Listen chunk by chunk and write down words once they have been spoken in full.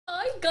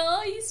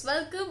guys,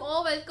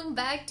 welcome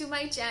back to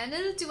my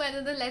channel to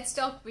another Let's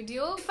Talk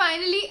video.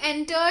 Finally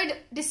entered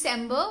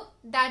December,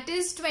 that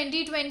is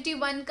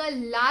 2021 का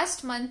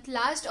last month,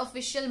 last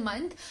official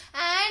month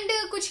and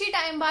कुछ ही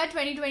time बाद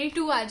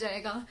 2022 आ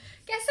जाएगा।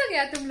 कैसा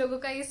गया तुम लोगों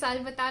का ये साल,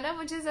 बताना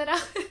मुझे जरा।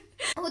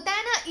 होता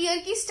है ना ईयर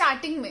की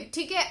स्टार्टिंग में,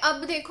 ठीक है,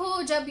 अब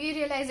देखो जब ये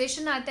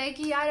रियलाइजेशन आता है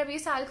कि यार अब ये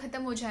साल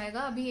खत्म हो जाएगा,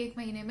 अभी एक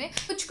महीने में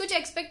कुछ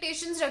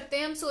एक्सपेक्टेशंस रखते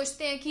हैं, हम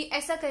सोचते हैं कि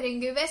ऐसा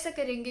करेंगे वैसा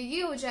करेंगे,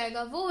 ये हो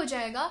जाएगा वो हो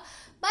जाएगा,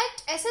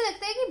 बट ऐसा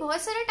लगता है कि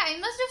बहुत सारा टाइम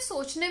ना सिर्फ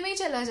सोचने में ही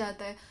चला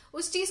जाता है।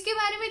 उस चीज के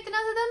बारे में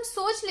इतना ज्यादा हम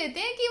सोच लेते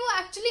हैं कि वो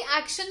एक्चुअली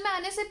एक्शन में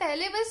आने से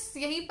पहले बस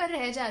यहीं पर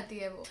रह जाती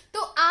है वो।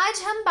 तो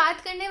आज हम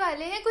बात करने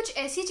वाले हैं कुछ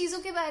ऐसी चीजों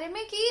के बारे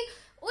में कि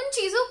उन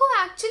चीजों को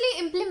एक्चुअली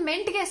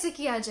इम्प्लीमेंट कैसे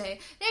किया जाए,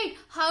 right?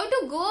 How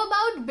to go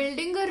about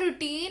building a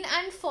routine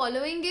and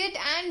following it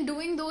and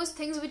doing those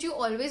things which you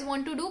always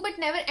want to do but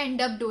never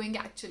and up doing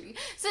actually.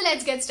 So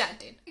let's get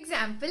started.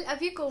 Example,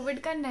 अब ये Covid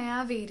का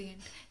नया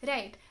variant,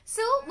 right?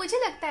 सो मुझे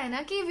लगता है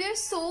ना कि we are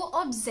so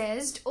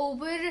obsessed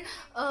over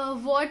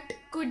what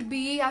could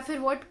be या फिर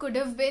व्हाट कुड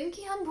हैव बीन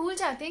कि हम भूल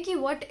जाते हैं कि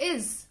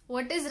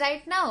what is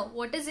right now,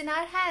 what is in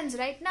our hands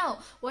right now,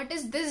 what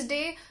is this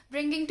day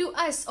bringing to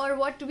us or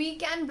what we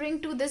can bring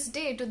to this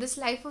day, to this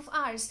life of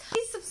ours।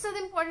 ये सबसे ज्यादा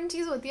important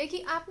चीज होती है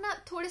कि आप ना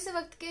थोड़े से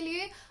वक्त के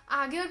लिए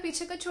आगे और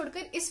पीछे का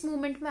छोड़कर इस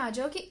मूवमेंट में आ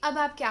जाओ कि अब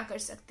आप क्या कर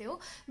सकते हो।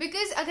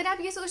 बिकॉज अगर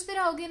आप ये सोचते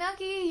रहोगे ना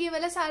कि ये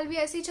वाला साल भी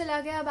ऐसे ही चला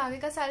गया, अब आगे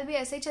का साल भी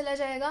ऐसे ही चला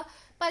जाएगा,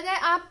 पता है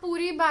आप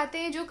पूरी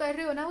बातें जो कर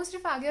रहे हो ना वो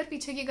सिर्फ आगे और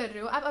पीछे की कर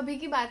रहे हो, आप अभी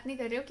की बात नहीं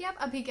कर रहे हो कि आप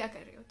अभी क्या कर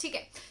रहे हो, ठीक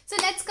है?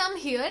 सो लेट्स कम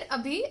हियर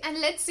अभी and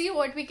let's see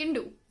what we can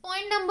do.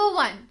 Point number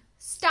 1,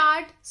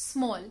 start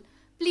small.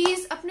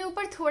 Please अपने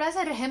ऊपर थोड़ा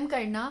सा रहम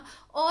करना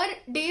और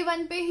डे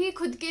 1 पे ही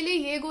खुद के लिए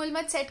ये गोल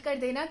मत सेट कर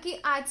देना कि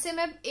आज से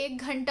मैं 1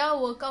 घंटा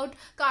workout,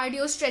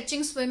 cardio,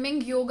 stretching,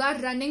 swimming, yoga,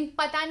 running,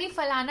 पता नहीं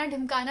फलाना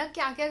ढिमकाना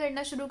क्या क्या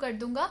करना शुरू कर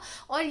दूंगा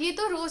और ये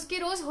तो रोज के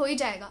रोज हो ही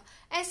जाएगा।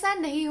 ऐसा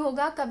नहीं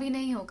होगा, कभी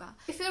नहीं होगा।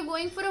 If you are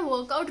going for a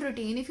workout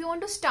routine, if you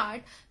want to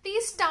start,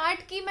 please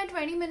start कि मैं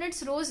 20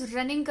 मिनट्स रोज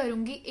रनिंग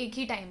करूंगी एक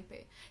ही टाइम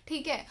पे,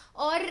 ठीक है?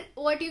 और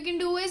what you can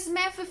do is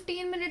मैं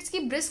 15 मिनट्स की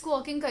ब्रिस्क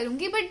वॉकिंग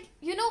करूंगी, but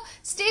you know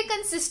stay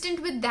consistent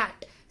with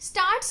that.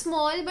 Start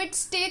small but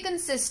stay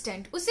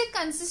consistent, उसे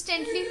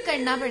कंसिस्टेंटली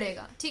करना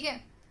पड़ेगा, ठीक है?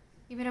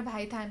 ये मेरा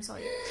भाई था, आई एम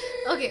सॉरी।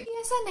 ओके,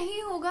 ऐसा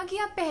नहीं होगा कि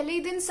आप पहले ही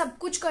दिन सब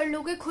कुछ कर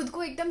लोगे, खुद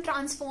को एकदम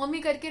ट्रांसफॉर्म ही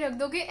करके रख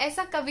दोगे,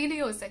 ऐसा कभी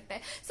नहीं हो सकता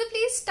है। So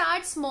please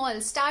start small,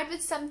 start with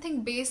something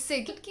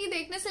basic कि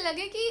देखने से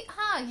लगे कि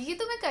हाँ ये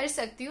तो मैं कर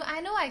सकती हूँ,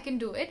 I know I can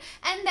do it,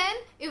 and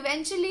then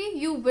eventually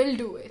you will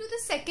do it. To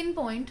the second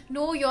point,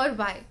 know your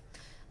why.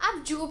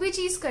 आप जो भी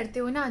चीज करते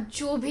हो ना,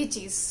 जो भी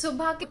चीज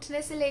सुबह के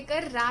उठने से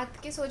लेकर रात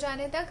के सो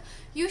जाने तक,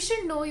 you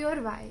should know your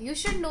why, you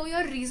should know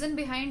your reason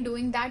behind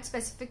doing that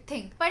specific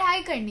thing.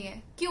 पढ़ाई करनी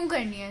है, क्यों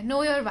करनी है,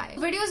 नो योर व्हाई।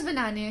 वीडियोस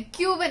बनाने हैं,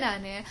 क्यों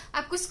बनाने हैं।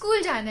 आपको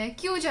स्कूल जाना है,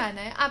 क्यों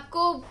जाना है।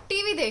 आपको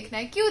टीवी देखना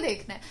है, क्यों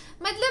देखना है।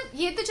 मतलब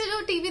ये तो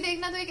चलो टीवी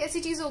देखना तो एक ऐसी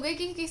चीज हो गई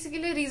कि किसी के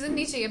लिए रीजन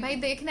नहीं चाहिए, भाई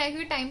देखना है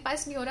क्योंकि टाइम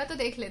पास नहीं हो रहा तो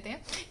देख लेते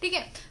हैं, ठीक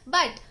है?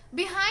 But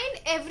behind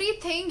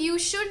everything you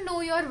should know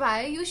your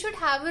why, you should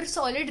have a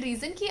solid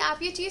reason कि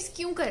आप ये चीज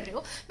क्यों कर रहे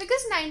हो।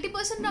 because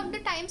 90% of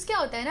the times क्या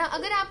होता है ना,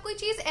 अगर आप कोई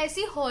चीज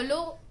ऐसी हॉलो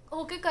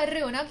होके कर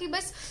रहे हो ना कि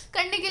बस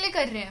करने के लिए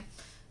कर रहे हैं,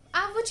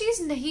 आप वो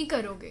चीज नहीं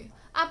करोगे,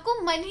 आपको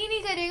मन ही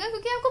नहीं करेगा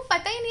क्योंकि आपको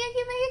पता ही नहीं है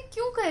कि मैं ये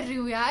क्यों कर रही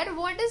हूँ यार,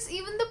 what is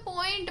even the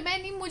point,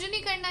 मुझे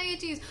नहीं करना ये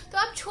चीज, तो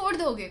आप छोड़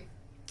दोगे।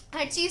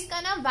 हर चीज का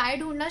ना वाई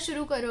ढूंढना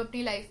शुरू करो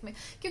अपनी लाइफ में,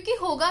 क्योंकि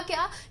होगा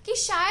क्या कि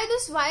शायद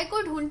उस वाई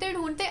को ढूंढते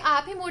ढूंढते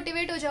आप ही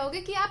मोटिवेट हो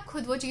जाओगे कि आप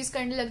खुद वो चीज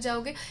करने लग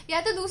जाओगे,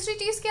 या तो दूसरी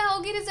चीज क्या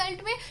होगी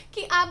रिजल्ट में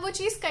कि आप वो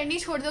चीज करनी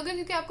छोड़ दोगे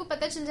क्योंकि आपको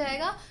पता चल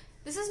जाएगा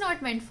this is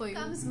not meant for you।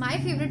 Comes my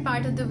favorite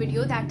part of the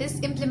video, that is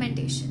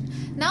implementation।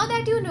 Now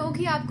that you know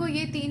कि आपको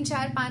ये 3,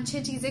 4, 5,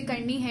 6 चीजें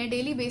करनी है,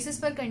 डेली बेसिस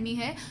पर करनी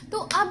है, तो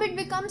अब it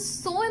becomes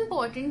so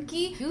important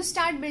कि you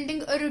start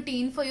building a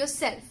routine for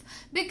yourself।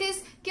 Because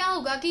क्या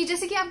होगा कि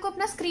जैसे कि आपको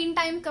अपना स्क्रीन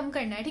टाइम कम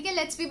करना है, ठीक है?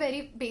 Let's be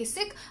very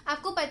basic.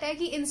 आपको पता है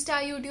कि इंस्टा,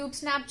 यूट्यूब,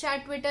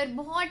 स्नैपचैट, ट्विटर,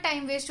 बहुत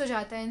टाइम वेस्ट हो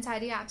जाता है इन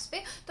सारी एप्स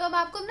पे, तो अब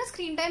आपको अपना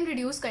स्क्रीन टाइम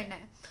रिड्यूस करना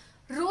है।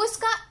 रोज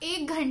का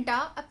 1 घंटा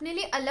अपने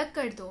लिए अलग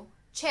कर दो,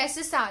 6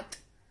 से 7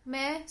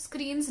 मैं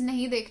स्क्रीन्स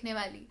नहीं देखने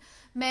वाली,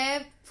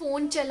 मैं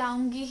फोन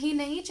चलाऊंगी ही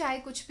नहीं, चाहे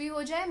कुछ भी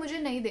हो जाए मुझे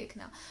नहीं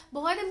देखना।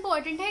 बहुत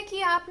इंपॉर्टेंट है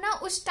कि आप ना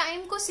उस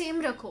टाइम को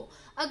सेम रखो।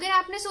 अगर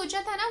आपने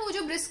सोचा था ना वो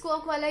जो ब्रिस्क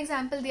वॉक वाला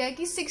एग्जांपल दिया है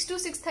कि 6 to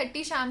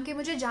 6:30 शाम के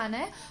मुझे जाना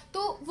है,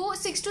 तो वो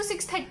 6 to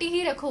 6:30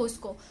 ही रखो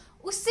उसको।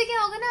 उससे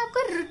क्या होगा ना,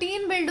 आपका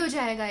रूटीन बिल्ड हो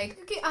जाएगा एक,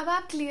 क्योंकि अब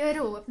आप क्लियर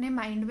हो अपने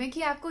माइंड में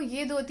कि आपको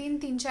ये 2, 3,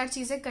 3, 4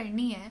 चीजें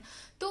करनी है।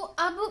 तो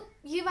अब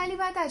ये वाली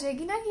बात आ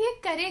जाएगी ना कि ये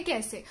करें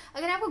कैसे।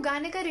 अगर आपको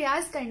गाने का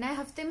रियाज करना है,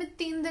 हफ्ते में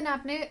 3 दिन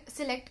आपने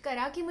सिलेक्ट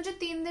करा कि मुझे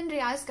 3 दिन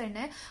रियाज करना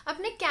है,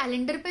 अपने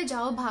कैलेंडर पे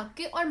जाओ भाग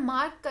के और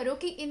मार्क करो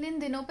कि इन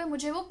दिनों पे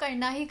मुझे वो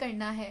करना ही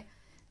करना है।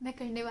 मैं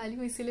करने वाली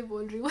हूँ इसीलिए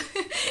बोल रही हूँ।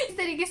 इस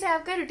तरीके से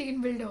आपका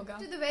रूटीन बिल्ड होगा।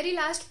 To the very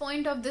last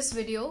point of this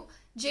video,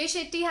 Jay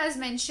Shetty has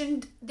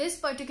mentioned this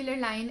particular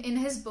line in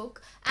his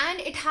book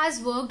and it has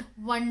worked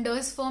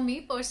wonders for me.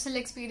 Personal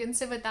experience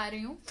से बता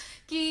रही हूँ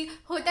कि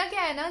होता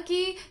क्या है ना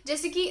कि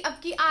जैसे कि अब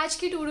की आज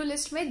की टू डू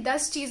लिस्ट में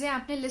 10 चीज़ें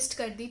आपने लिस्ट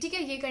कर दी, ठीक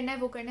है, ये करना है,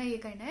 वो करना है, ये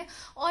करना है,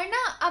 और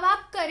ना अब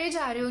आप करे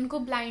जा रहे हो उनको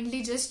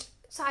ब्लाइंडली, जस्ट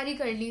सारी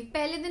कर ली।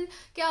 पहले दिन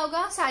क्या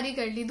होगा, सारी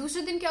कर ली,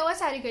 दूसरे दिन क्या होगा,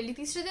 सारी कर ली,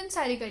 तीसरे दिन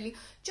सारी कर ली,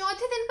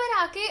 चौथे दिन पर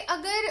आके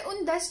अगर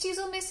उन 10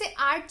 चीज़ों में से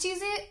 8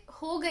 चीज़ें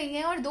हो गई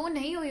हैं और 2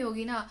 नहीं हुई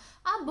होगी ना,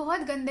 आप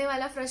बहुत गंदे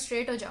वाला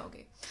फ्रस्ट्रेट हो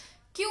जाओगे।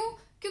 क्यों?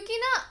 क्योंकि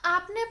ना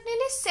आपने अपने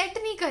लिए सेट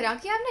नहीं करा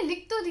कि आपने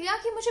लिख तो दिया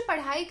कि मुझे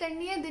पढ़ाई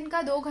करनी है दिन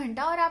का 2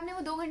 घंटा, और आपने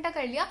वो 2 घंटा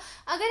कर लिया।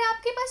 अगर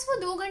आपके पास वो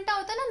 2 घंटा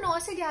होता ना, 9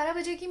 से 11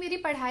 बजे की मेरी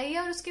पढ़ाई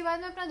है और उसके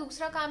बाद मैं अपना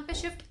दूसरा काम पे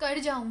शिफ्ट कर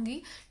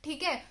जाऊंगी,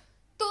 ठीक है,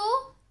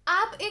 तो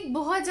आप एक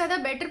बहुत ज़्यादा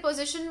बेटर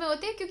पोजीशन में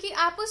होते, क्योंकि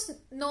आप उस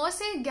 9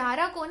 से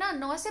 11 को ना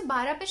 9 से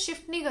 12 पे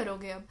शिफ्ट नहीं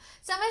करोगे। अब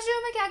समझ रहे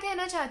हो मैं क्या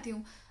कहना चाहती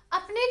हूँ?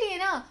 अपने लिए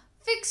ना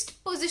फिक्स्ड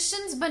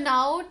पोजीशंस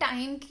बनाओ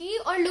टाइम की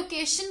और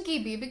लोकेशन की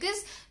भी,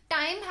 because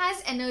time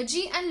has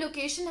energy and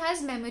location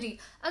has memory.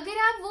 अगर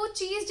आप वो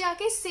चीज़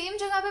जाके सेम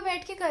जगह पे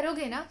बैठ के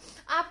करोगे ना,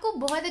 आपको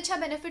बहुत अच्छा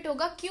बेनिफिट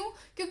होगा। क्यों?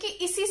 क्योंकि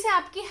इसी से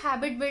आपकी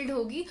हैबिट बिल्ड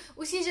होगी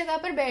उसी जगह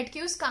पर बैठ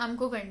के उस काम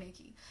को करने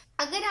की।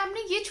 अगर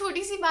आपने ये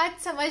छोटी सी बात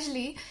समझ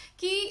ली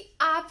कि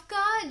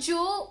आपका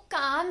जो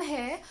काम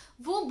है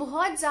वो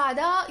बहुत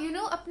ज़्यादा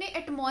अपने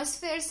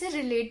एटमॉस्फेयर से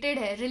रिलेटेड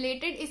है,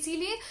 रिलेटेड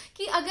इसीलिए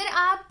कि अगर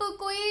आप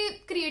कोई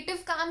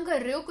क्रिएटिव काम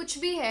कर रहे हो, कुछ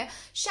भी है,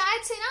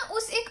 शायद से ना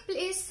उस एक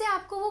प्लेस से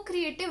आपको वो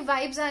क्रिएटिव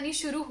वाइब्स आनी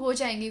शुरू हो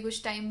जाएंगी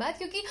कुछ टाइम बाद,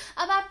 क्योंकि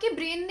अब आपके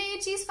ब्रेन ने ये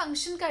चीज़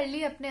फंक्शन कर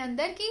ली अपने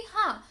अंदर कि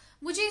हाँ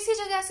मुझे इसी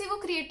जगह से वो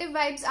क्रिएटिव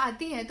वाइब्स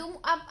आती हैं, तो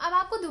अब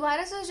आपको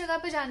दोबारा से उस जगह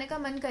पे जाने का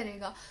मन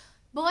करेगा।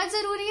 बहुत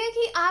ज़रूरी है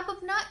कि आप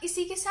अपना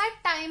इसी के साथ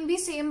टाइम भी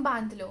सेम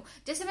बांध लो।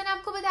 जैसे मैंने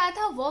आपको बताया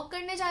था वॉक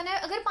करने जाना है,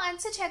 अगर 5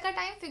 से 6 का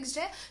टाइम फिक्स्ड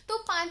है तो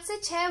 5 से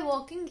 6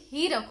 वॉकिंग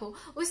ही रखो,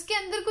 उसके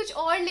अंदर कुछ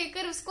और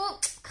लेकर उसको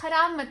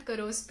खराब मत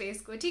करो उस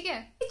स्पेस को, ठीक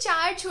है।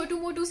 4 छोटू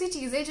मोटू सी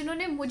चीज़ें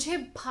जिन्होंने मुझे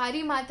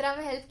भारी मात्रा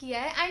में हेल्प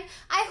किया है, and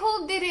I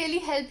hope they really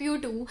help you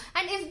to,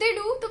 and if they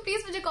do तो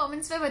प्लीज़ मुझे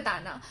कॉमेंट्स में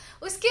बताना।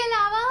 उसके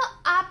अलावा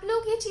आप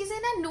लोग ये चीज़ें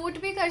ना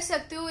नोट भी कर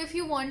सकते हो if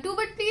you want to,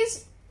 but please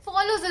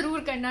follow जरूर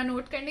करना।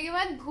 नोट करने के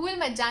बाद भूल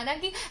मत जाना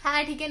कि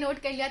हाँ ठीक है नोट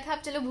कर लिया था,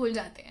 अब चलो भूल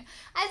जाते हैं।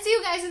 आई सी you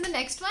guys in the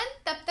next one.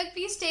 तब तक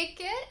please take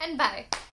care and bye.